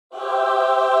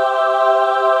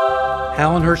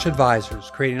Alan Hirsch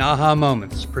Advisors, creating aha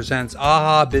moments, presents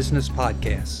AHA Business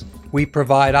Podcasts. We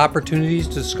provide opportunities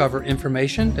to discover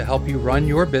information to help you run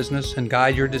your business and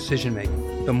guide your decision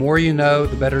making. The more you know,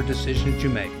 the better decisions you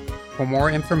make. For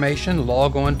more information,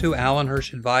 log on to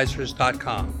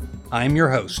alanhirschadvisors.com. I'm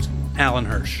your host, Alan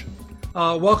Hirsch.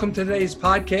 Welcome to today's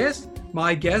podcast.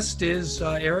 My guest is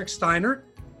Eric Steiner.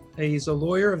 He's a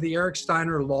lawyer of the Eric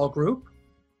Steiner Law Group,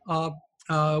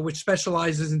 which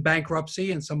specializes in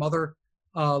bankruptcy and some other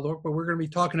law, but we're going to be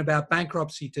talking about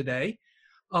bankruptcy today.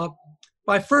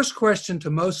 My first question to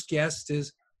most guests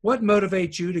is, what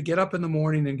motivates you to get up in the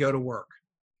morning and go to work?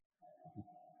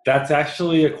 That's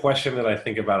actually a question that I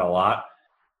think about a lot,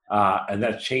 and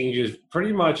that changes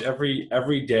pretty much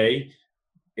every day.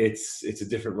 It's a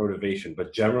different motivation,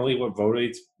 but generally what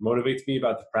motivates me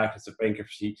about the practice of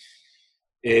bankruptcy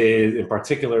in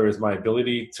particular is my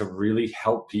ability to really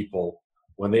help people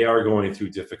when they are going through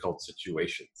difficult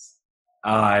situations.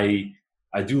 I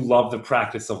do love the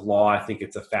practice of law. I think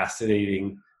it's a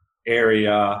fascinating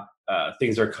area.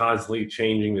 Things are constantly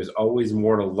changing. There's always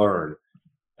more to learn.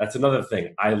 That's another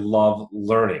thing. I love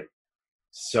learning.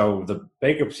 So the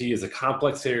bankruptcy is a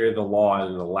complex area of the law,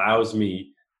 and it allows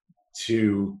me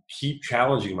to keep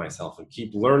challenging myself and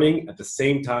keep learning. At the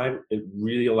same time, it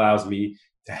really allows me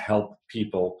to help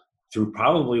people through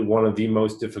probably one of the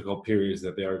most difficult periods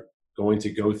that they're going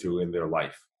to go through in their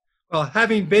life. Well,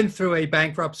 having been through a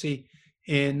bankruptcy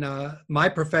in my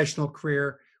professional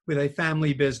career with a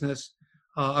family business,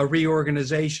 a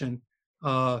reorganization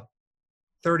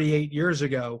 38 years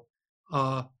ago,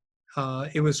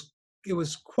 it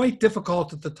was quite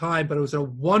difficult at the time, but it was a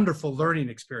wonderful learning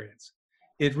experience.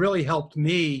 It really helped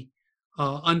me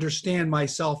understand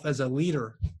myself as a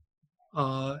leader.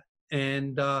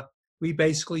 And we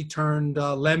basically turned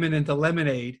lemon into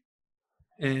lemonade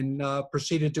and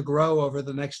proceeded to grow over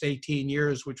the next 18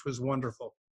 years, which was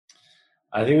wonderful.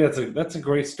 I think that's a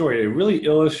great story. It really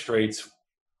illustrates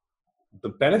the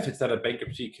benefits that a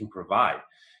bankruptcy can provide.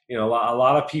 You know, a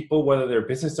lot of people, whether they're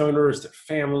business owners, their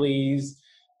families,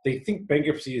 they think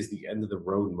bankruptcy is the end of the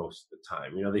road most of the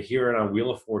time. You know, they hear it on Wheel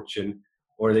of Fortune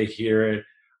or they hear it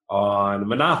on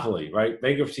Monopoly, right?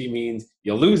 Bankruptcy means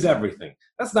you lose everything.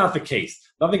 That's not the case.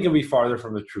 Nothing can be farther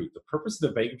from the truth. The purpose of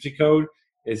the bankruptcy code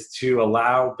is to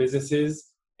allow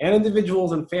businesses and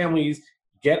individuals and families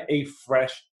get a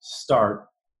fresh start,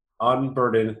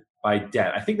 unburdened by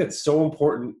debt. I think that's so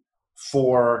important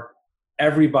for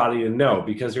everybody to know,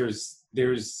 because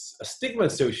there's a stigma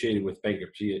associated with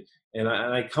bankruptcy, and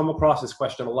I come across this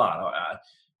question a lot.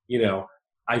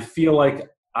 I feel like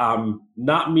I'm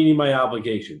not meeting my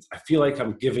obligations. I feel like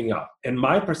I'm giving up. And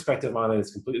my perspective on it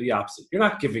is completely opposite. You're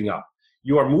not giving up.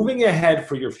 You are moving ahead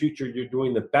for your future. You're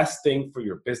doing the best thing for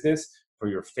your business, for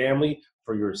your family,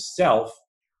 for yourself.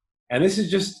 And these are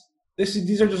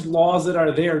just laws that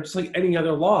are there, just like any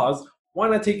other laws. Why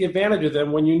not take advantage of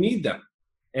them when you need them?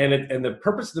 And the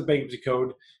purpose of the bankruptcy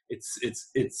code, it's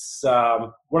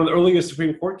one of the earliest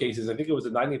Supreme Court cases. I think it was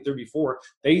in 1934.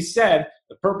 They said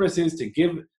the purpose is to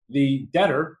give the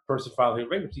debtor, person filing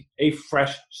bankruptcy, a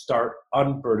fresh start,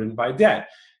 unburdened by debt.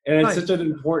 And it's such an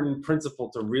important principle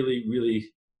to really,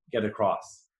 really get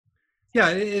across. Yeah,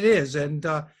 it is. And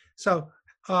so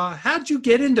how did you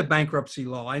get into bankruptcy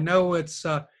law? I know it's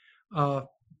a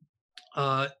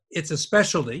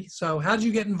specialty. So how did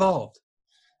you get involved?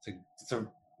 It's a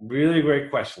really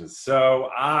great question. So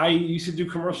I used to do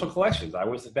commercial collections. I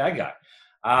was the bad guy.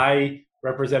 I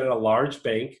represented a large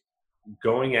bank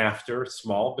going after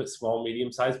small,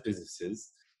 medium-sized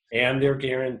businesses and their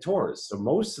guarantors. So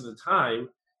most of the time,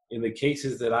 in the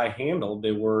cases that I handled,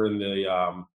 they were in the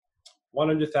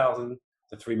 $100,000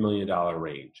 to $3 million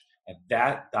range. At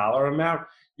that dollar amount,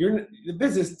 the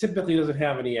business typically doesn't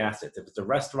have any assets. If it's a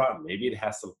restaurant, maybe it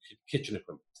has some kitchen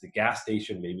equipment. If it's a gas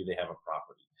station, maybe they have a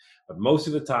property. But most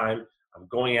of the time, I'm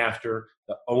going after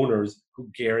the owners who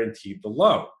guaranteed the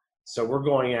loan. So we're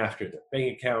going after their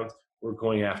bank accounts, we're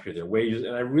going after their wages.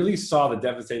 And I really saw the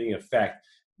devastating effect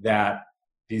that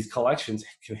these collections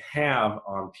can have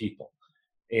on people.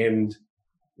 And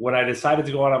when I decided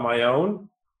to go out on my own,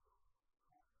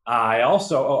 I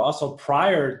also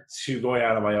prior to going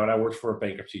out on my own, I worked for a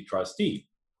bankruptcy trustee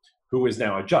who is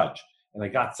now a judge. And I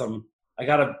got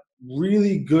a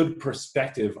really good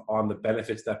perspective on the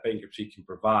benefits that bankruptcy can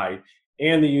provide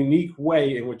and the unique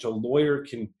way in which a lawyer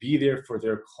can be there for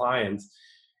their clients.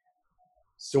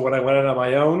 So when I went out on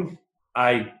my own,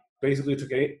 I basically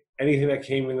took anything that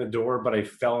came in the door, but I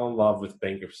fell in love with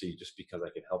bankruptcy just because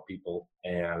I can help people,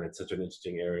 and it's such an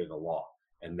interesting area of the law.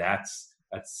 And that's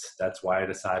why I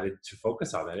decided to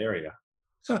focus on that area.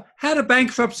 So how do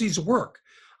bankruptcies work?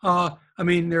 I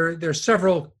mean, there's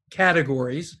several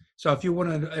categories. So if you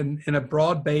want to, in a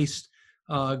broad-based,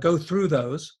 go through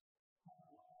those.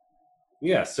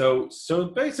 Yeah. So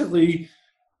basically,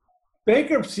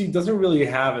 bankruptcy doesn't really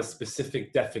have a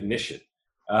specific definition.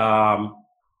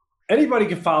 Anybody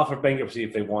can file for bankruptcy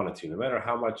if they wanted to, no matter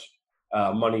how much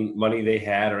money they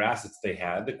had or assets they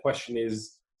had. The question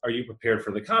is, are you prepared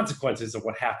for the consequences of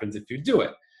what happens if you do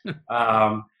it?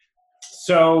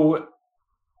 So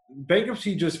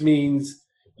bankruptcy just means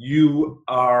you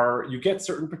get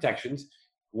certain protections.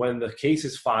 When the case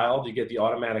is filed, you get the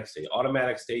automatic stay.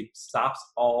 Automatic stay stops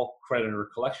all creditor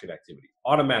collection activity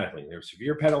automatically. There are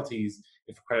severe penalties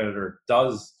if a creditor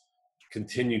does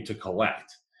continue to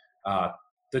collect.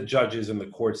 The judges and the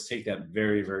courts take that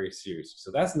very, very seriously.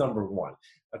 So that's number one.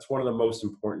 That's one of the most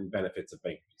important benefits of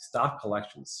bankruptcy. Stop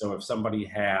collections. So if somebody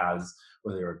has,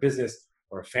 whether they're a business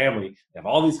or a family, they have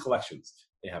all these collections.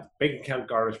 They have bank account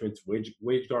garnishments, wage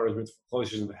garnishments,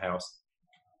 foreclosures in the house.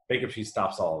 Bankruptcy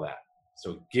stops all of that.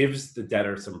 So it gives the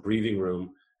debtor some breathing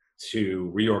room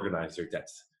to reorganize their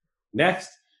debts. Next,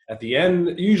 at the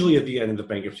end, usually at the end of the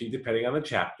bankruptcy, depending on the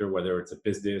chapter, whether it's a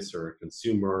business or a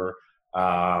consumer,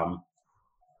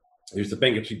 there's the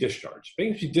bankruptcy discharge.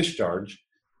 Bankruptcy discharge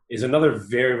is another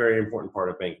very, very important part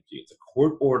of bankruptcy. It's a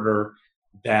court order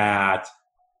that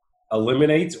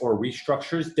eliminates or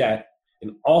restructures debt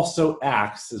and also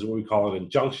acts as what we call an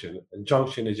injunction.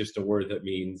 Injunction is just a word that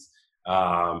means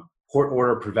court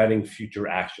order preventing future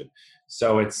action.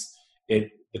 So the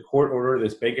court order,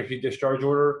 this bankruptcy discharge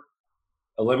order,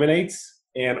 eliminates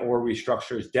and or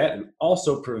restructures debt and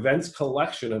also prevents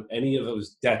collection of any of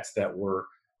those debts that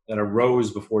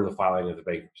arose before the filing of the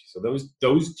bankruptcy. So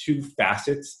those two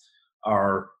facets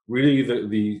are really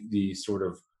the sort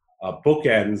of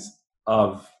bookends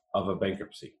of a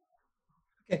bankruptcy.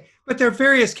 Okay, but there are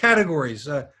various categories.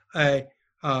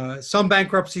 Some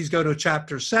bankruptcies go to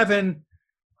Chapter 7.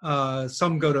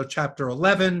 Some go to Chapter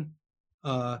 11.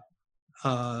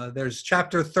 There's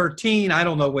Chapter 13. I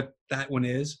don't know what that one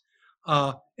is.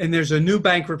 And there's a new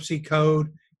bankruptcy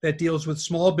code that deals with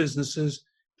small businesses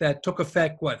that took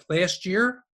effect, last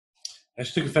year? It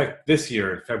took effect this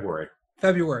year in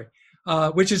February.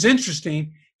 Which is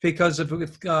interesting because of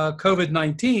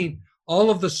COVID-19, all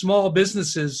of the small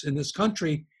businesses in this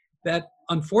country that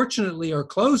unfortunately are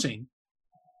closing,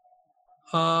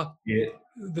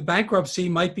 the bankruptcy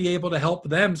might be able to help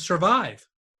them survive.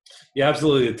 Yeah,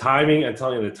 absolutely. The timing, I'm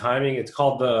telling you, it's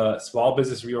called the Small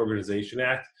Business Reorganization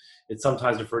Act. It's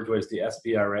sometimes referred to as the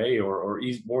SBRA or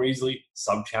more easily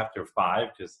Subchapter 5,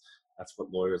 because that's what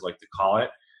lawyers like to call it.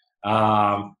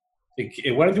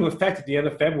 It went into effect at the end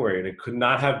of February, and it could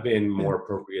not have been more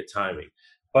appropriate timing.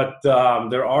 But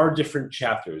there are different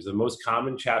chapters. The most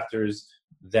common chapters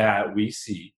that we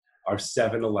see are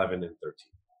 7, 11, and 13.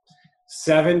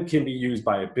 7 can be used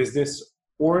by a business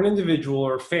or an individual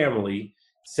or family.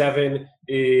 7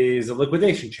 is a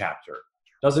liquidation chapter.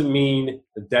 Doesn't mean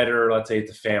the debtor, let's say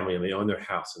it's a family and they own their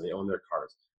house and they own their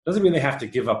cars. Doesn't mean they have to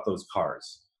give up those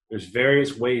cars. There's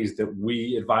various ways that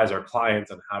we advise our clients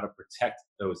on how to protect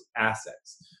those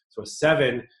assets. So a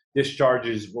 7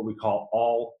 discharges what we call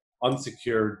all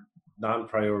unsecured,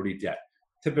 non-priority debt,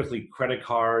 typically credit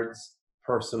cards,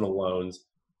 personal loans,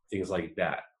 things like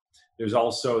that. There's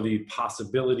also the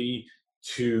possibility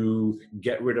to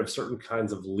get rid of certain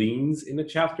kinds of liens in the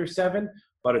Chapter 7,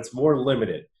 but it's more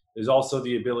limited. There's also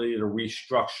the ability to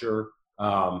restructure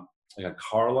like a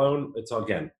car loan. It's,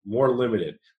 again, more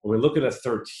limited. When we look at a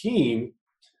 13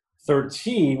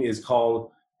 is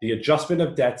called the adjustment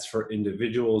of debts for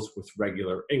individuals with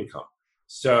regular income.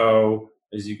 So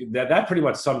that pretty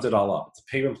much sums it all up. It's a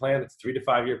payment plan. It's a 3 to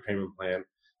 5 year payment plan.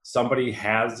 Somebody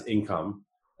has income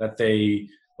that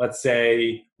let's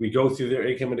say we go through their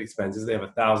income and expenses. They have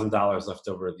 $1,000 left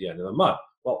over at the end of the month.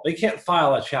 Well, they can't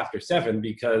file a Chapter 7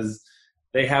 because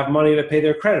they have money to pay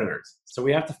their creditors. So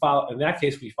we have to file, in that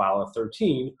case, we file a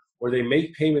 13 where they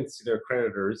make payments to their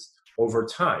creditors over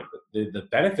time. The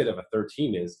benefit of a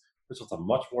 13 is, first of all, it's a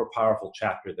much more powerful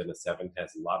chapter than a 7. It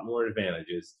has a lot more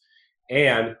advantages.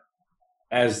 And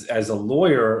as a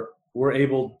lawyer, we're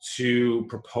able to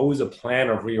propose a plan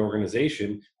of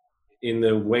reorganization in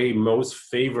the way most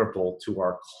favorable to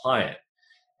our client.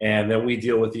 And then we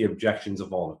deal with the objections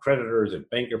of all the creditors and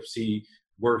bankruptcy,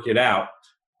 work it out.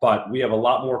 But we have a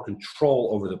lot more control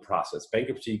over the process.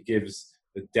 Bankruptcy gives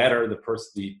the debtor, the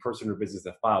person or business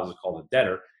that files is called a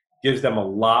debtor, gives them a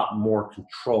lot more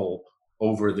control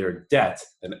over their debt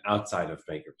than outside of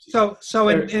bankruptcy. So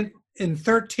in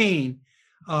 13,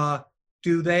 are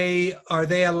they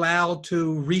allowed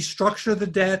to restructure the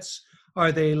debts?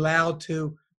 Are they allowed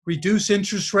to reduce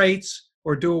interest rates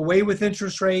or do away with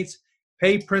interest rates,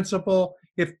 pay principal?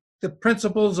 the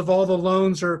principals of all the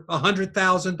loans are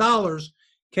 $100,000,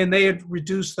 can they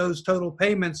reduce those total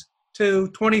payments to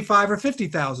 $25,000 or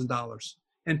 $50,000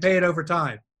 and pay it over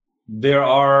time? There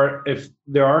are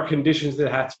conditions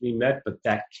that have to be met, but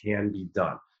that can be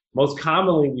done. Most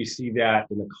commonly, we see that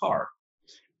in a car.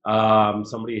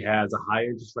 Somebody has a high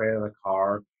interest rate on the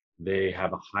car. They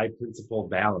have a high principal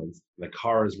balance. The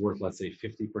car is worth, let's say,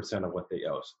 50% of what they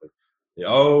owe. So they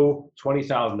owe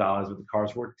 $20,000, but the car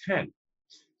is worth 10.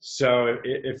 So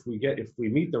if we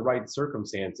meet the right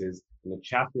circumstances in the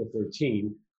Chapter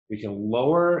 13, we can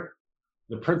lower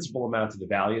the principal amount to the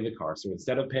value of the car. So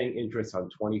instead of paying interest on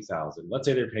 $20,000, let's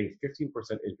say they're paying 15%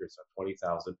 interest on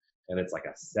 $20,000, and it's like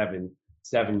a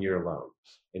seven-year loan.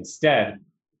 Instead,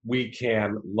 we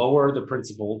can lower the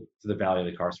principal to the value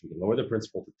of the car. So we can lower the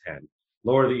principal to 10,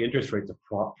 lower the interest rate to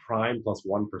prime plus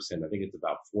 1%. I think it's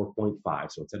about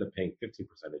 4.5. So instead of paying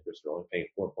 15% interest, we're only paying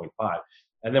 4.5.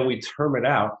 And then we term it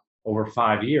out over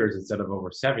 5 years instead of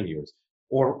over 7 years.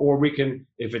 Or we can,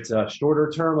 if it's a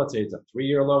shorter term, let's say it's a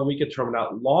 3-year loan, we can term it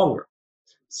out longer.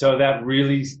 So that's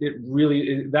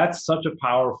such a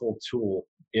powerful tool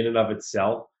in and of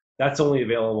itself. That's only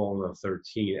available in the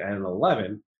 13 and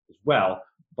 11 as well.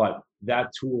 But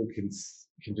that tool can just,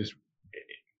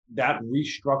 that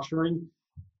restructuring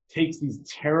takes these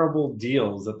terrible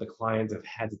deals that the clients have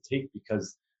had to take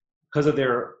because of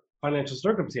their financial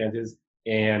circumstances,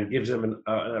 and gives them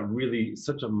a really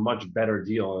such a much better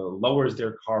deal. It lowers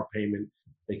their car payment.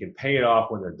 They can pay it off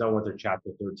when they're done with their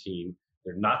Chapter 13.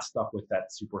 They're not stuck with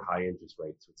that super high interest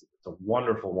rate. So it's a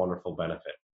wonderful, wonderful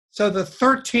benefit. So the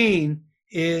 13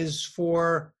 is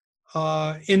for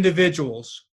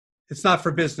individuals. It's not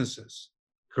for businesses.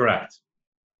 Correct.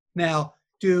 Now,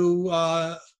 do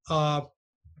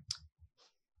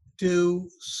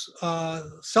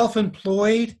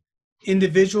self-employed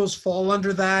individuals fall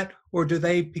under that, or do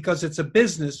they, because it's a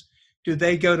business, do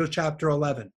they go to Chapter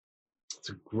 11? It's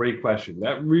a great question.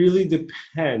 That really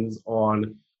depends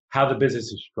on how the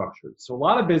business is structured. So a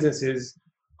lot of businesses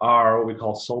are what we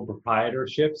call sole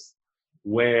proprietorships,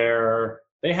 where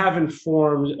they haven't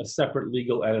formed a separate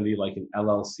legal entity like an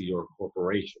LLC or a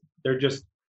corporation. They're just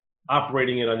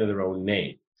operating it under their own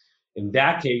name. In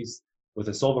that case, with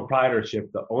a sole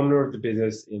proprietorship, the owner of the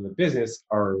business and the business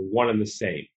are one and the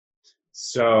same.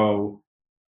 So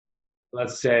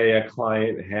let's say a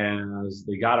client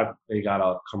they got a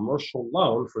commercial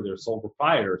loan for their sole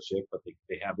proprietorship, but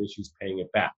they have issues paying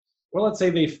it back. Or let's say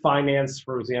they finance,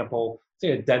 for example,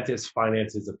 say a dentist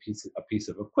finances a piece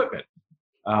of equipment.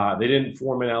 They didn't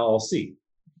form an LLC.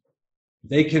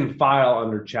 They can file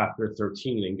under Chapter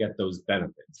 13 and get those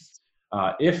benefits.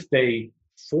 If they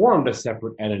formed a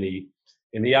separate entity,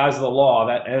 in the eyes of the law,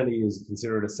 that entity is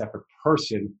considered a separate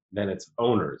person than its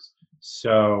owners.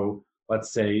 So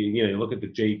let's say, you look at the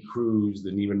J. Crews, the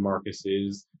Neiman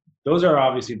Marcuses. Those are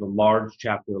obviously the large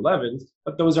Chapter 11s,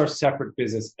 but those are separate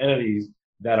business entities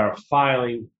that are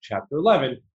filing Chapter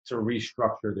 11 to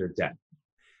restructure their debt.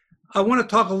 I want to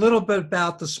talk a little bit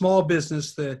about the small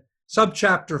business, the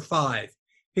Subchapter 5,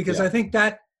 because I think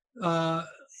that,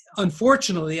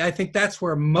 unfortunately, I think that's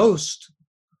where most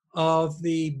of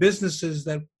the businesses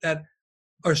that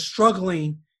are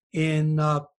struggling in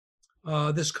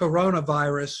this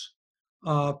coronavirus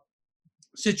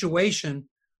situation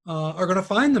are going to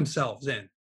find themselves in,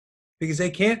 because they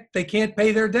can't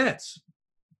pay their debts.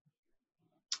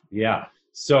 Yeah,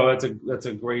 so that's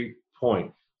a great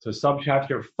point. So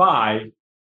Subchapter 5,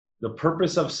 the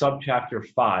purpose of Subchapter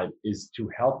 5 is to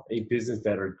help a business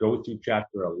debtor go through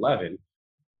Chapter 11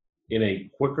 in a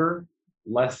quicker,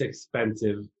 less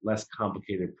expensive, less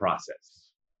complicated process.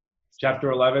 Chapter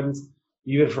 11s,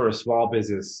 even for a small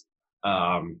business,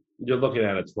 you're looking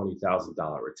at a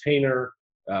 $20,000 retainer,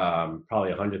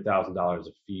 probably $100,000 of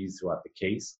fees throughout the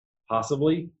case,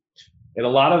 possibly. And a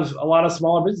lot of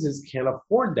smaller businesses can't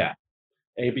afford that,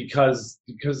 because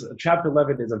Chapter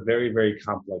 11 is a very, very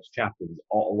complex chapter. There's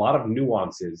a lot of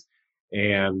nuances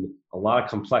and a lot of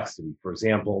complexity. For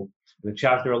example, in the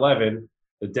Chapter 11,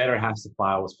 the debtor has to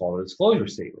file what's called a disclosure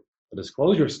statement. The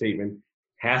disclosure statement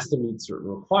has to meet certain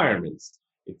requirements.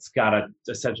 It's got to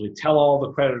essentially tell all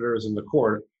the creditors in the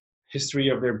court history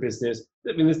of their business.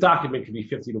 I mean, this document can be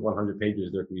 50 to 100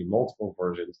 pages. There can be multiple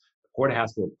versions. The court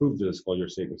has to approve the disclosure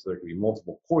statement, so there can be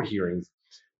multiple court hearings.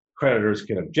 Creditors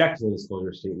can object to the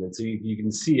disclosure statement. So you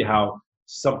can see how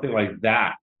something like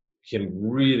that can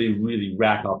really, really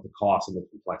rack up the cost and the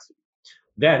complexity.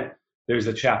 Then there's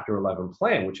a Chapter 11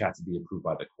 plan, which has to be approved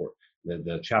by the court.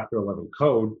 The Chapter 11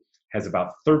 code has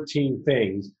about 13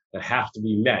 things that have to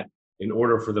be met in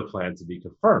order for the plan to be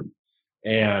confirmed.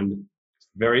 And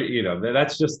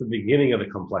that's just the beginning of the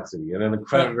complexity. And then the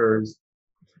creditors,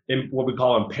 what we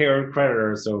call impaired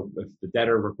creditors. So if the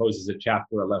debtor proposes a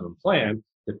Chapter 11 plan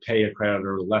to pay a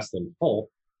creditor less than full,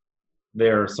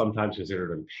 they're sometimes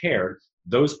considered impaired.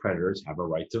 Those creditors have a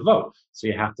right to vote. So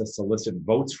you have to solicit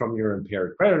votes from your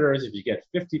impaired creditors. If you get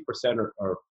 50%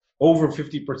 or over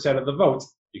 50% of the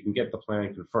votes, you can get the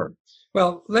plan confirmed.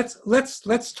 Well,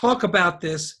 let's talk about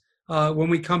this when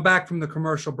we come back from the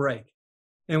commercial break.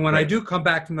 And when I do come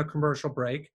back from the commercial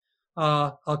break,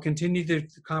 I'll continue the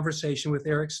conversation with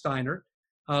Eric Steiner,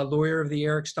 lawyer of the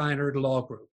Eric Steiner Law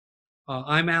Group.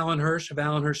 I'm Alan Hirsch of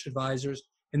Alan Hirsch Advisors,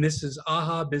 and this is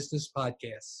AHA Business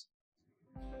Podcasts.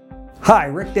 Hi,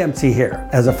 Rick Dempsey here.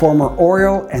 As a former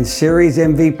Oriole and Series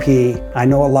MVP, I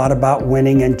know a lot about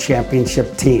winning and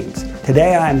championship teams.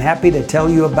 Today, I am happy to tell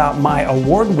you about my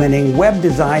award-winning web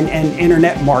design and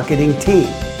internet marketing team,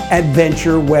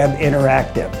 Adventure Web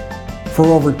Interactive. For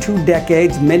over 2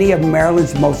 decades, many of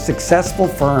Maryland's most successful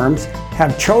firms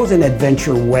have chosen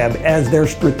Adventure Web as their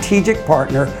strategic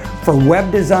partner for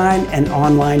web design and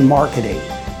online marketing.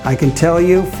 I can tell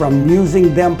you from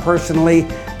using them personally,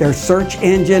 their search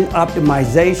engine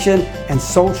optimization and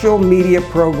social media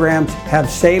programs have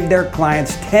saved their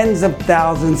clients tens of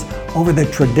thousands over the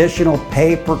traditional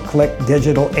pay-per-click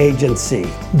digital agency.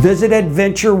 Visit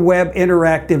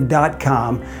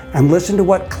AdventureWebInteractive.com and listen to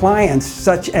what clients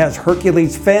such as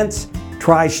Hercules Fence,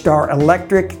 TriStar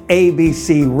Electric,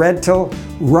 ABC Rental,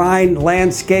 Rhine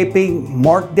Landscaping,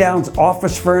 Markdown's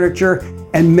Office Furniture,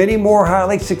 and many more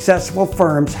highly successful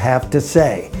firms have to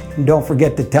say. And don't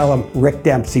forget to tell them Rick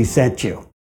Dempsey sent you.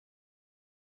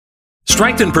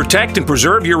 Strengthen, protect, and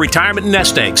preserve your retirement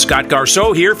nest egg. Scott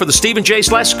Garceau here for the Stephen J.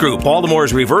 Sless Group,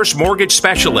 Baltimore's reverse mortgage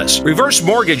specialist. Reverse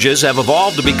mortgages have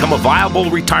evolved to become a viable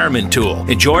retirement tool.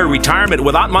 Enjoy retirement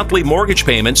without monthly mortgage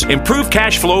payments, improve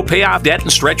cash flow, pay off debt,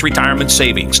 and stretch retirement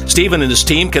savings. Stephen and his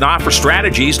team can offer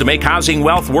strategies to make housing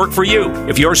wealth work for you.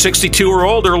 If you're 62 or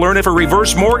older, learn if a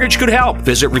reverse mortgage could help.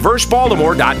 Visit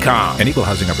reversebaltimore.com. An equal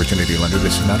housing opportunity lender.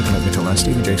 This is not a commitment to lend.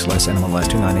 Stephen J. Sless, NMLS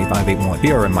 298581.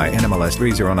 PRMI NMLS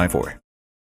 3094.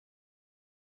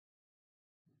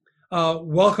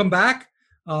 Welcome back.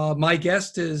 My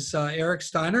guest is Eric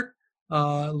Steiner,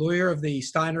 lawyer of the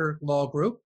Steiner Law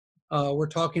Group. We're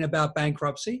talking about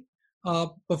bankruptcy.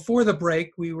 Before the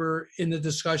break, we were in the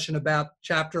discussion about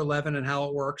Chapter 11 and how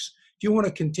it works. Do you want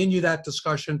to continue that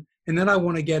discussion? And then I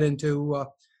want to get into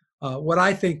what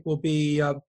I think will be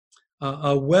a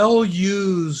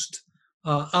well-used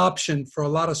option for a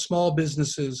lot of small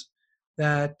businesses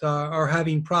that are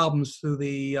having problems through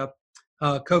the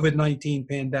COVID-19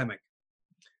 pandemic.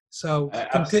 So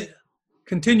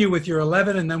continue with your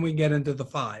 11, and then we get into the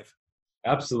 5.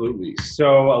 Absolutely.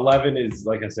 So 11 is,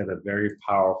 like I said, a very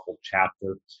powerful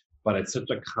chapter, but it's such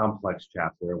a complex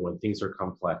chapter. And when things are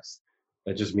complex,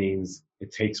 that just means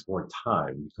it takes more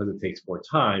time. Because it takes more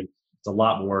time, it's a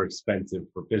lot more expensive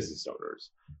for business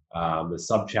owners. The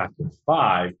subchapter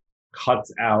 5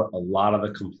 cuts out a lot of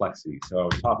the complexity. So I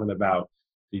was talking about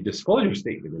the disclosure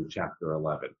statement in Chapter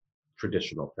 11.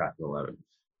 Traditional Chapter 11.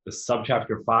 The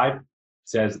subchapter 5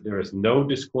 says there is no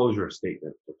disclosure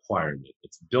statement requirement.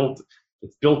 It's built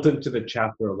into the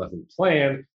Chapter 11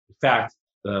 plan. In fact,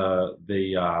 there's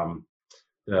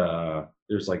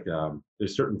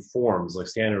certain forms, like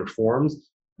standard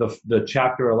forms. The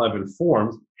Chapter 11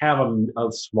 forms have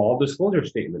a small disclosure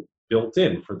statement built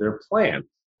in for their plan.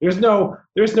 There's no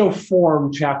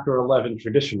form Chapter 11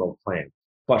 traditional plan,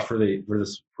 but for the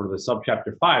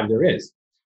subchapter 5 there is.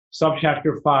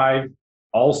 Subchapter 5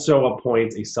 also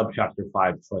appoints a Subchapter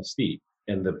 5 trustee.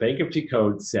 And the Bankruptcy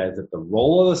Code says that the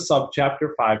role of the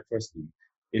Subchapter 5 trustee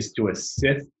is to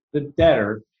assist the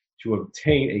debtor to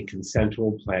obtain a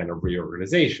consensual plan of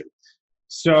reorganization.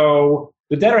 So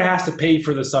the debtor has to pay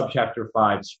for the Subchapter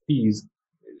 5's fees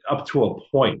up to a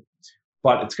point,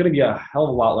 but it's going to be a hell of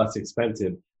a lot less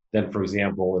expensive than, for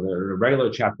example, in a regular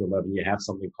Chapter 11, you have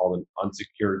something called an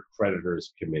unsecured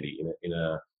creditors committee in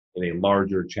a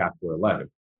larger Chapter 11.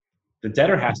 The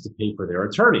debtor has to pay for their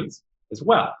attorneys as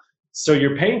well. So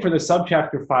you're paying for the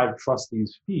Subchapter 5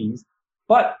 trustees' fees,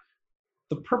 but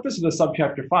the purpose of the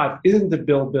Subchapter 5 isn't to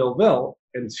bill,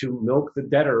 and to milk the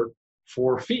debtor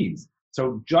for fees.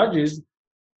 So judges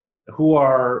who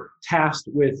are tasked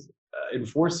with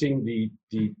enforcing the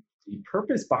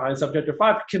purpose behind Subchapter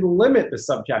 5 can limit the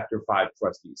Subchapter 5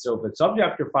 trustee. So if a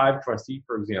Subchapter 5 trustee,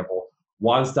 for example,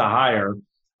 wants to hire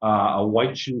a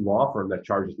white shoe law firm that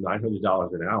charges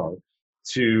 $900 an hour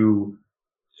to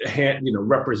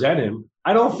represent him,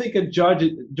 I don't think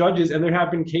judges, and there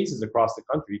have been cases across the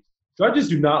country, judges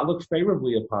do not look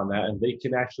favorably upon that, and they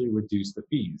can actually reduce the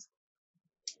fees.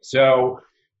 So,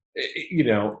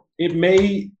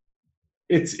 it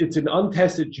it's an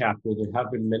untested chapter. There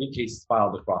have been many cases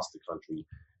filed across the country,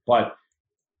 but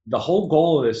the whole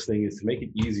goal of this thing is to make it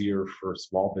easier for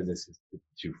small businesses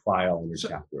to file under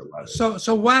Chapter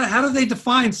 11. How do they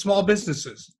define small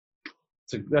businesses?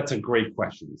 That's a great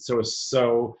question.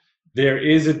 So there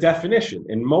is a definition.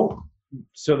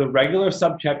 So the regular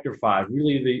subchapter 5,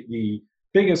 really the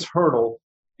biggest hurdle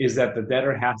is that the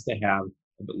debtor has to have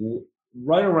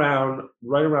right around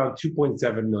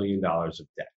 $2.7 million of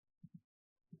debt.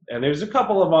 And there's a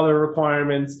couple of other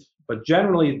requirements, but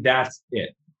generally that's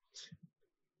it.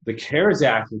 The CARES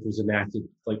Act, which was enacted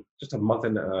like just a month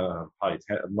and a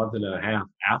half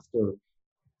after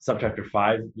subchapter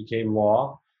 5 became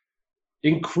law,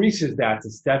 increases that to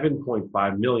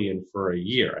 $7.5 million for a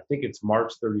year. I think it's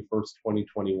March 31st,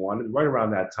 2021, and right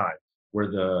around that time where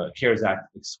the CARES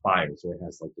Act expires, so it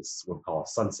has like this what we call a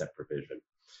sunset provision.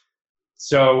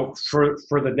 So for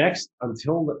the next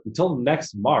until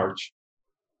next March,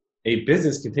 a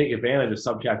business can take advantage of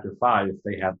subchapter 5 if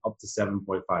they have up to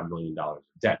 $7.5 million of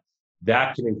debt.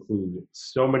 That can include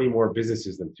so many more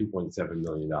businesses than $2.7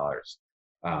 million.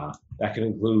 That can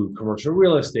include commercial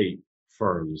real estate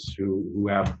firms who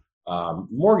have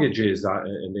mortgages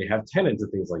and they have tenants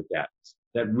and things like that.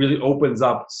 That really opens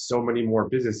up so many more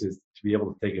businesses to be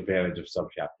able to take advantage of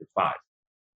subchapter 5.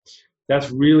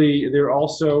 That's really, there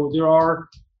are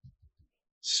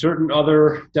certain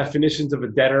other definitions of a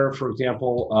debtor. For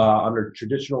example, under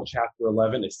traditional Chapter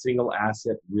 11, a single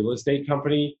asset real estate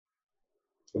company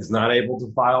is not able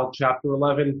to file Chapter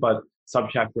 11, but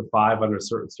subchapter 5 under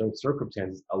certain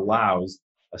circumstances allows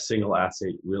a single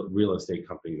asset real estate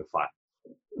company to file.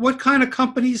 What kind of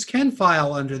companies can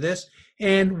file under this,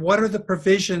 and what are the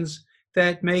provisions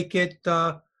that make it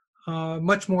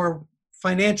much more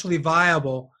financially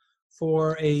viable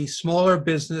for a smaller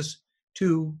business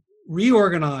to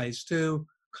reorganize, to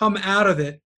come out of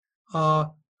it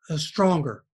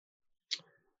stronger?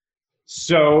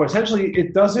 So essentially,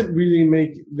 it doesn't really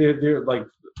make they're like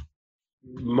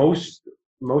most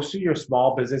of your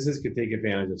small businesses can take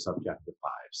advantage of subchapter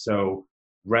 5. So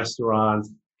restaurants,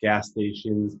 gas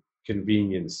stations,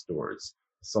 convenience stores,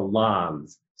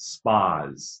 salons,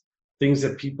 spas, things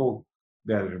that people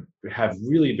that have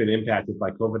really been impacted by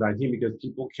COVID-19 because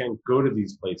people can't go to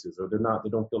these places or they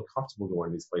don't feel comfortable going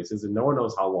to these places and no one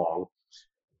knows how long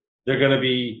they're going to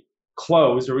be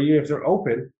closed, or even if they're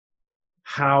open,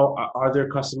 how are their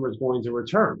customers going to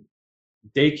return?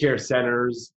 Daycare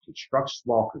centers,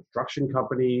 small construction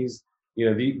companies,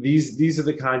 these are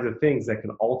the kinds of things that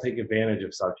can all take advantage of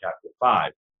subchapter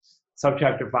 5.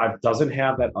 Subchapter 5 doesn't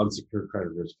have that unsecured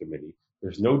creditors committee.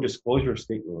 There's no disclosure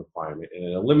statement requirement, and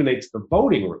it eliminates the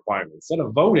voting requirement. Instead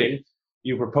of voting,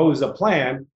 you propose a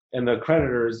plan, and the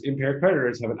impaired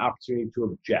creditors, have an opportunity to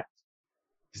object.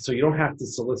 So you don't have to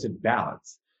solicit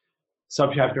ballots.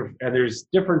 And there's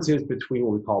differences between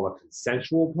what we call a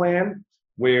consensual plan,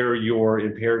 where your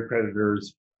impaired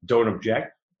creditors don't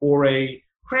object, or a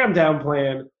cram down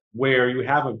plan, where you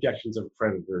have objections of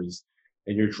creditors,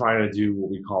 and you're trying to do what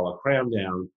we call a cram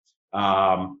down.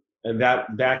 And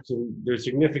there's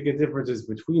significant differences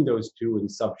between those two in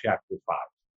subchapter 5.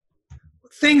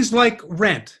 Things like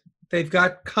rent. They've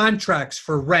got contracts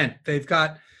for rent. They've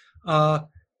got,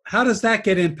 how does that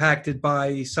get impacted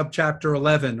by subchapter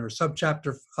 11 or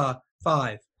subchapter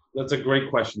 5? That's a great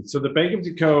question. So the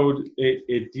Bankruptcy Code,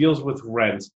 it deals with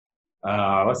rent.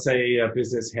 Let's say a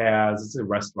business it's a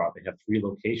restaurant, they have 3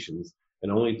 locations,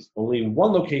 and only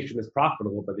one location is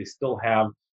profitable, but they still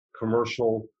have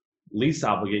commercial lease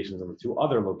obligations on the 2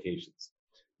 other locations.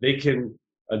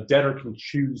 A debtor can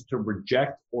choose to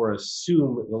reject or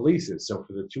assume the leases. So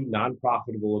for the 2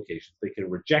 non-profitable locations, they can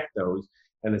reject those,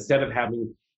 and instead of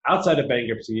having outside of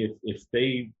bankruptcy, if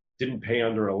they didn't pay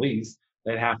under a lease,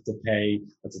 they'd have to pay,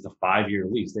 let's say it's a 5-year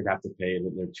lease, they'd have to pay,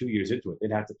 and they're 2 years into it,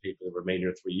 they'd have to pay for the remainder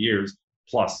of 3 years,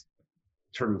 plus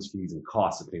attorney's fees and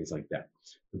costs and things like that.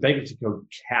 The Bankruptcy Code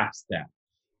caps that.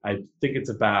 I think it's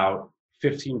about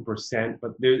 15%,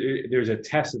 but there's a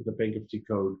test of the Bankruptcy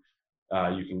Code.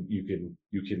 You can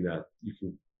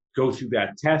go through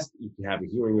that test. You can have a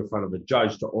hearing in front of a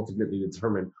judge to ultimately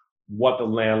determine what the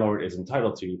landlord is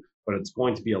entitled to, but it's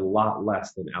going to be a lot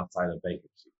less than outside of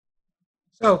bankruptcy.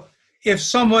 So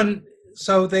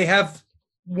if they have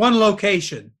one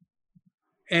location,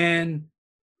 and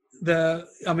they're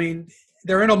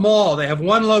in a mall, they have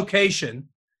one location,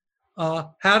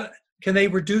 how can they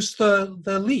reduce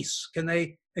the lease? Can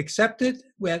they accept it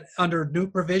under new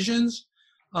provisions,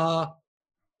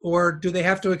 or do they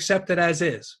have to accept it as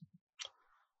is?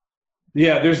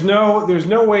 Yeah, there's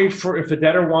no way for, if the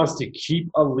debtor wants to keep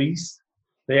a lease,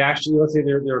 they actually, let's say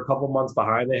they're a couple months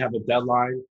behind, they have a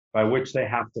deadline, by which they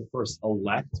have to first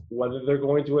elect whether they're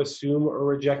going to assume or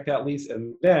reject that lease,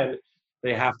 and then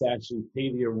they have to actually pay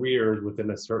the arrears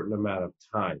within a certain amount of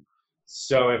time.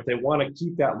 So if they want to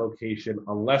keep that location,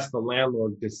 unless the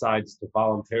landlord decides to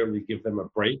voluntarily give them a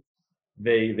break,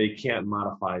 they can't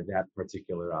modify that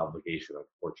particular obligation,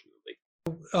 unfortunately.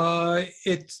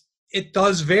 It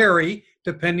does vary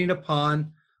depending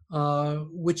upon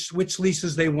which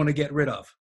leases they want to get rid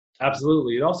of.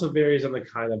 Absolutely. It also varies on the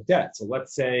kind of debt. So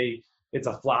let's say it's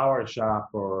a flower shop,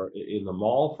 or in the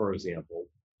mall, for example.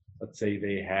 Let's say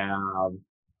they have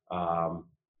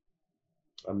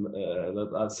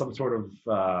some sort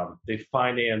of, they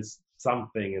finance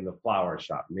something in the flower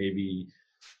shop, maybe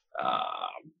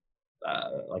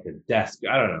like a desk.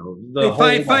 I don't know.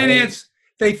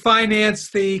 They finance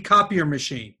the copier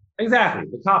machine. Exactly,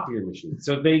 the copier machine.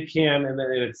 So they can, and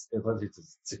then it's a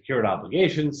secured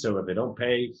obligation. So if they don't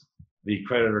pay, the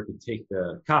creditor can take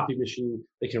the copy machine.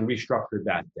 They can restructure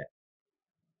that debt.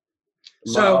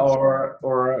 So,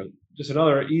 or just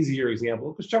another easier example: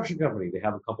 a construction company. They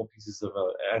have a couple pieces of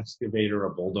an excavator,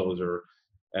 a bulldozer,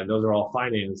 and those are all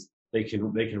financed. They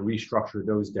can restructure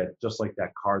those debt just like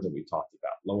that card that we talked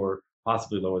about.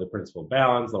 Possibly lower the principal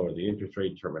balance, lower the interest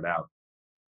rate, term it out.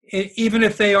 Even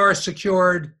if they are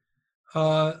secured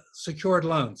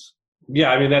loans.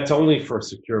 Yeah, I mean that's only for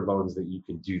secured loans that you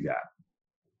can do that.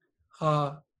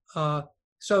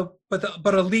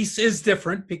 But a lease is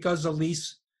different because a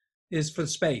lease is for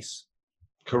space.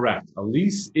 Correct. A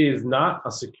lease is not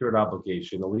a secured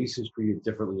obligation. A lease is treated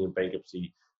differently in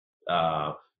bankruptcy,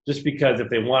 just because if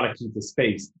they want to keep the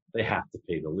space, they have to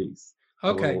pay the lease.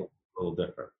 Okay. A little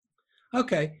different.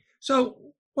 Okay. So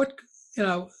what,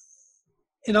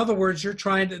 in other words, they're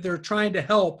trying to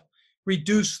help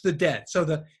reduce the debt. So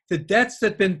the debts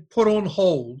that have been put on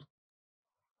hold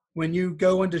when you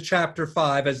go into Chapter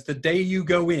 5, as the day you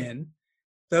go in,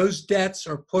 those debts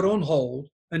are put on hold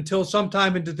until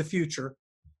sometime into the future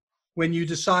when you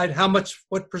decide how much,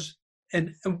 what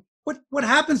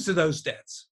happens to those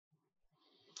debts?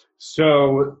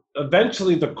 So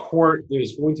eventually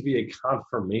there's going to be a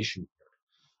confirmation.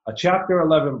 A Chapter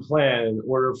 11 plan, in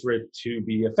order for it to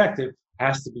be effective,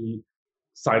 has to be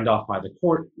signed off by the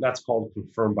court. That's called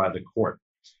confirmed by the court.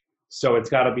 So it's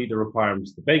got to be the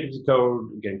requirements of the bankruptcy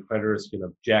code. Again, creditors can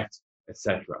object,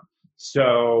 etc.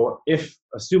 So if,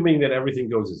 assuming that everything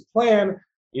goes as planned,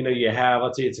 you have,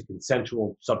 let's say it's a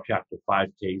consensual subchapter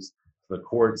 5 case. The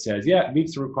court says, yeah, it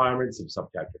meets the requirements of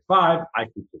subchapter 5. I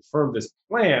can confirm this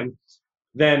plan.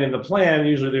 Then in the plan,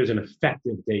 usually there's an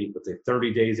effective date, let's say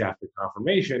 30 days after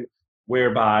confirmation,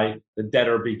 whereby the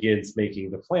debtor begins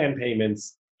making the plan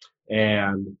payments,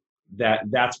 and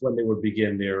that's when they would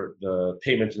begin the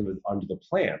payments under the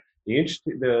plan. The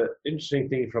interesting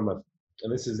thing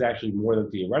and this is actually more than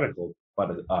theoretical,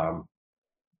 but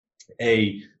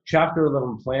a Chapter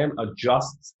 11 plan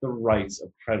adjusts the rights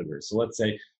of creditors. So let's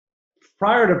say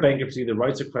prior to bankruptcy, the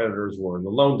rights of creditors were in the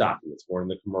loan documents, were in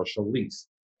the commercial lease.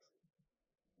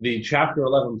 The Chapter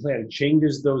 11 plan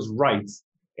changes those rights,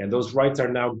 and those rights are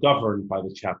now governed by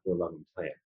the Chapter 11 plan.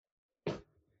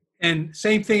 And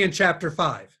same thing in Chapter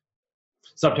 5.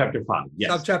 Subchapter 5,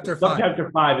 yes. Subchapter 5.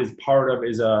 Subchapter 5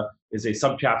 is a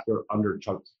subchapter under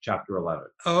Chapter 11.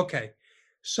 Oh, okay.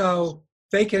 So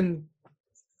they can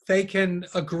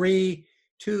agree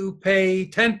to pay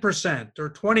 10% or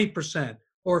 20%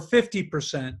 or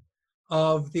 50%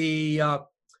 of the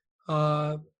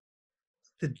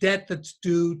debt that's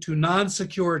due to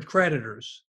non-secured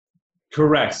creditors.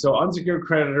 Correct. So unsecured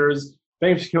creditors,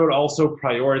 bankruptcy code also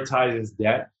prioritizes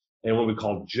debt and what we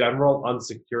call general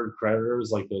unsecured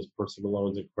creditors, like those personal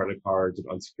loans and credit cards and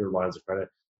unsecured lines of credit.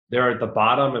 They're at the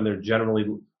bottom, and they're generally,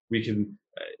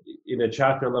 in a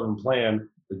Chapter 11 plan,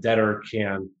 the debtor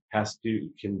can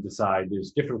decide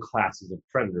there's different classes of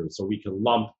creditors. So we can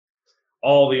lump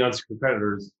all the unsecured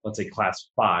creditors, let's say class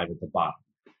 5 at the bottom.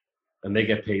 And they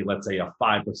get paid, let's say, a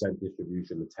 5%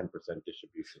 distribution, a 10%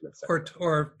 distribution, etc.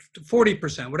 Or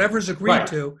 40%, whatever's agreed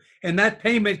to. And that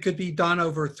payment could be done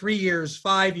over 3 years,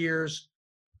 5 years,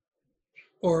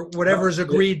 or whatever is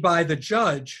agreed by the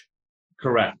judge.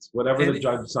 Correct. Whatever the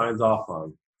judge signs off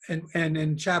on. And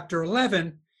in Chapter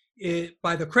 11,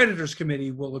 by the creditors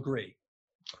committee will agree.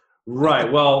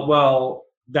 Right. Well,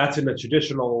 that's in the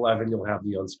traditional 11. You'll have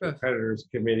the unsecured creditors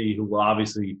committee, who will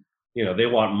obviously, they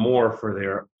want more for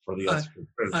the unsecured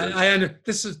creditors.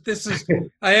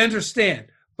 I understand,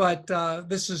 but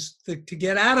this is to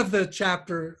get out of the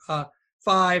Chapter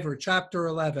 5 or Chapter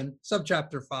 11,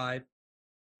 subchapter 5.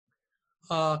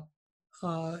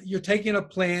 You're taking a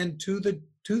plan to the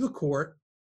court.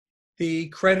 The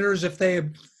creditors, if they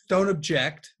don't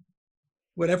object,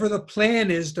 whatever the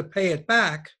plan is to pay it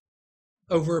back,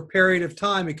 over a period of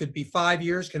time? It could be 5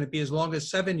 years. Can it be as long as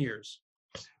 7 years?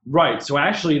 Right. So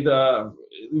actually,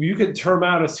 you can term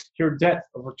out a secured debt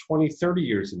over 20, 30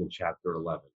 years in the Chapter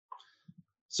 11.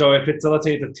 So if it's, let's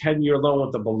say it's a 10-year loan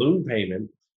with a balloon payment,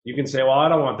 you can say, well, I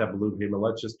don't want that balloon payment.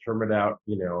 Let's just term it out,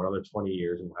 another 20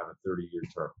 years and we'll have a 30-year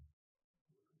term.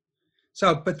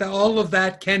 So, but all of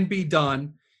that can be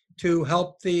done to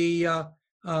help the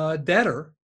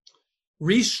debtor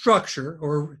restructure,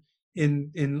 or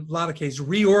in a lot of cases,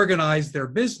 reorganize their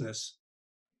business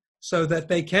so that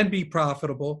they can be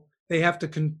profitable. They have to,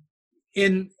 through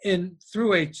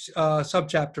a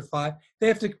subchapter 5, they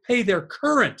have to pay their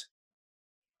current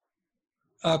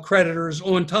creditors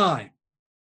on time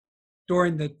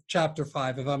during the Chapter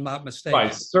 5, if I'm not mistaken.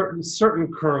 Right,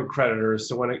 certain current creditors.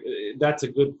 So that's a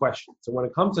good question. So when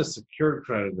it comes to secured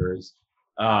creditors,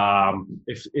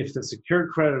 if the secured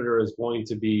creditor is going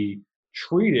to be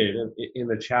treated in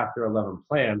the Chapter 11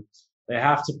 plan, they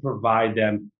have to provide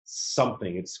them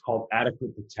something. It's called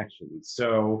adequate protection.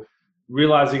 So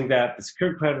realizing that the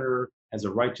secured creditor has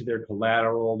a right to their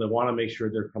collateral, they want to make sure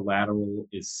their collateral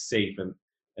is safe and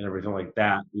everything like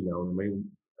that.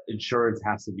 Insurance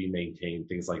has to be maintained,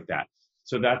 things like that.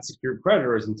 So that secured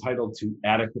creditor is entitled to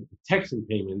adequate protection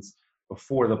payments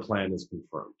before the plan is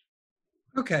confirmed.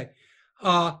 Okay.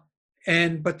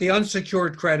 But the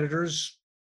unsecured creditors,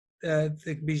 they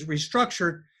can be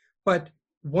restructured. But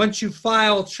once you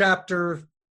file Chapter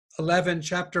 11,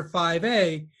 Chapter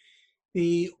 5A,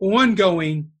 the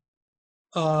ongoing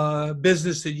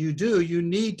business that you do, you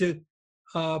need to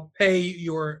pay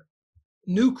your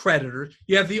new creditors.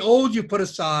 You have the old you put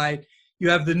aside. You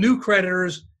have the new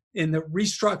creditors in the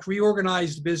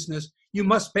reorganized business. You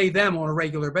must pay them on a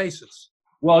regular basis.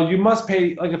 Well, you must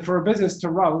pay, like for a business to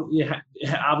run, it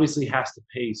obviously has to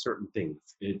pay certain things.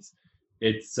 It's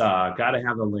got to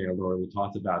have a landlord. We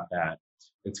talked about that.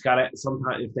 It's got to,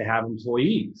 sometimes if they have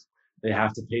employees, they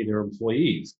have to pay their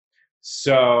employees.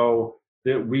 So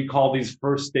we call these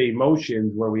first day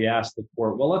motions where we ask the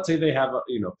court, well, let's say they have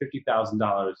 $50,000 in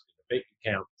a bank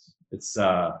account. It's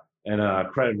and a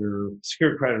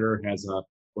secured creditor has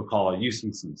we'll call a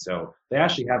UCC. So they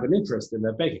actually have an interest in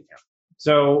that bank account.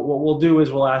 So what we'll do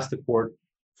is we'll ask the court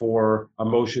for a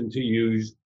motion to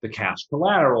use the cash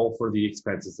collateral for the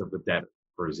expenses of the debtor,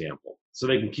 for example, so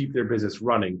they can keep their business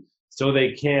running, so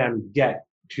they can get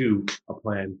to a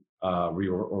planned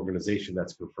reorganization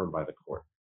that's confirmed by the court.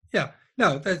 Yeah,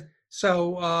 no.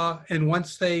 And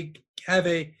once they have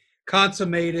a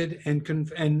consummated and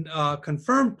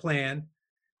confirmed plan,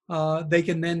 they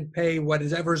can then pay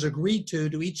whatever is agreed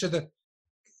to each of the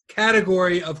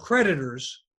category of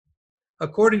creditors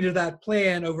according to that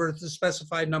plan over the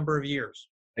specified number of years.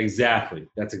 Exactly.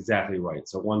 That's exactly right.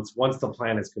 So once the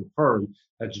plan is confirmed,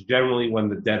 that's generally when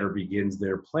the debtor begins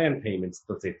their plan payments,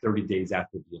 let's say 30 days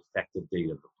after the effective date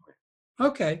of the plan.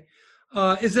 Okay.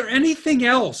 Is there anything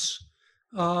else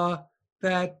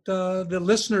that the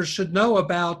listeners should know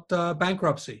about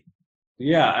bankruptcy?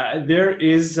 Yeah, there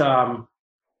is.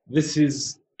 This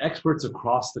is experts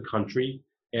across the country,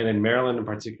 and in Maryland in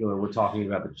particular, we're talking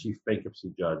about the chief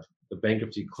bankruptcy judge, the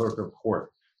bankruptcy clerk of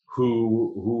court,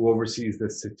 who oversees the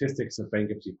statistics of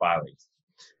bankruptcy filings.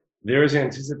 There is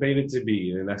anticipated to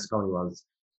be in the next coming months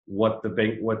what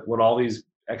all these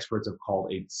experts have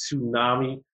called a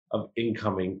tsunami of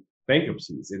incoming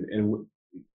bankruptcies, and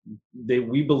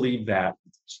we believe that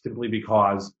simply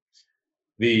because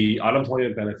the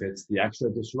unemployment benefits, the extra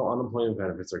additional unemployment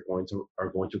benefits are going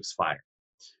to expire.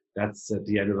 That's at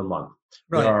the end of the month.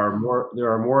 Right. There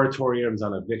are moratoriums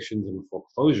on evictions and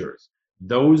foreclosures.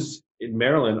 Those in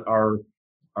Maryland are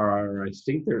I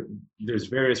think there's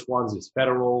various ones. There's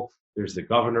federal. There's the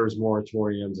governor's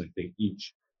moratoriums. I think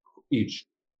each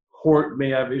court may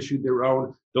have issued their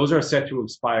own. Those are set to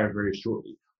expire very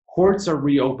shortly. Courts are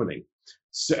reopening.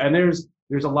 So, and there's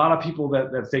a lot of people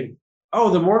that think, oh,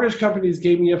 the mortgage companies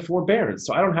gave me a forbearance,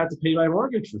 so I don't have to pay my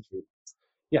mortgage for 3 months.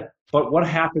 Yeah, but what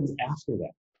happens after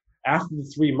that? After the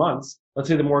 3 months, let's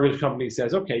say the mortgage company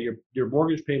says, okay, your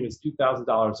mortgage payment is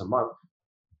 $2,000 a month.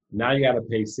 Now you got to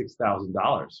pay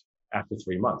 $6,000 after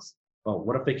 3 months. Well,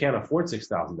 what if they can't afford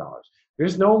 $6,000?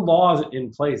 There's no laws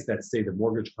in place that say the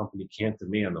mortgage company can't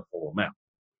demand the full amount.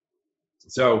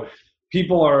 So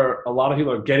a lot of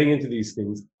people are getting into these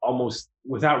things almost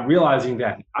without realizing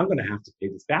that I'm going to have to pay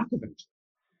this back eventually.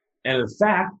 And in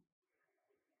fact,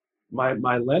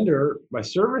 my lender, my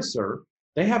servicer,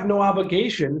 they have no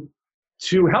obligation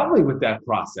to help me with that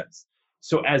process.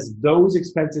 So as those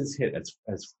expenses hit,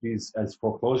 as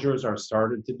foreclosures are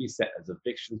started to be set, as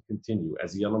evictions continue,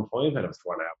 as the unemployment benefits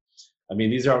run out, I mean,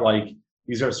 these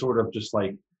are sort of just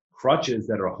like crutches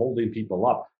that are holding people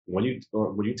up. When you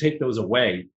take those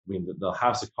away, I mean, the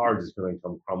house of cards is going to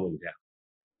come crumbling down.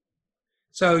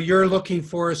 So you're looking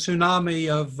for a tsunami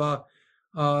of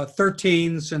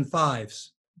 13s and 5s.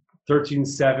 13,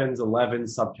 7s,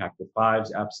 11s, subchapter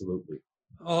 5s, absolutely.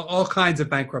 All kinds of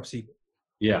bankruptcy.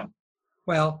 Yeah.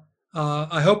 Well,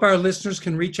 I hope our listeners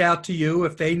can reach out to you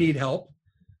if they need help.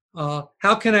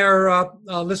 How can our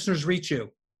listeners reach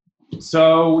you?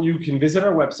 So you can visit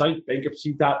our website,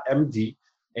 bankruptcy.md,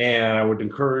 and I would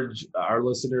encourage our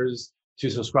listeners to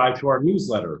subscribe to our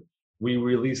newsletter. We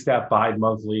release that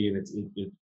bi-monthly, and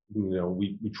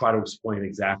we try to explain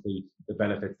exactly the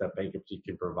benefits that bankruptcy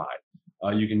can provide.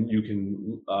 You can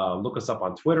look us up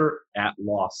on Twitter at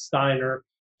Law Steiner,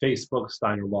 Facebook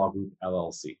Steiner Law Group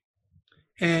LLC.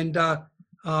 And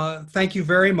thank you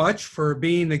very much for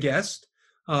being the guest.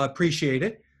 Appreciate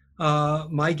it.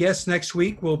 My guest next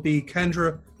week will be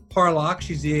Kendra Parlock.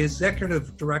 She's the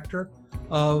Executive Director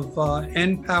of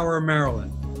NPower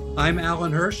Maryland. I'm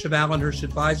Alan Hirsch of Alan Hirsch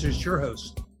Advisors, your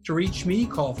host. To reach me,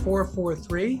 call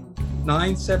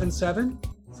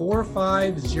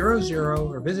 443-977-4500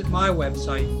 or visit my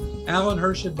website,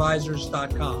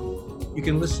 alanhirschadvisors.com. You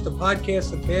can listen to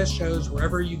podcasts of past shows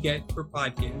wherever you get your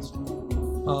podcasts.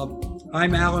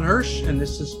 I'm Alan Hirsch, and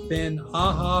this has been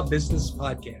AHA Business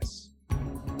Podcasts.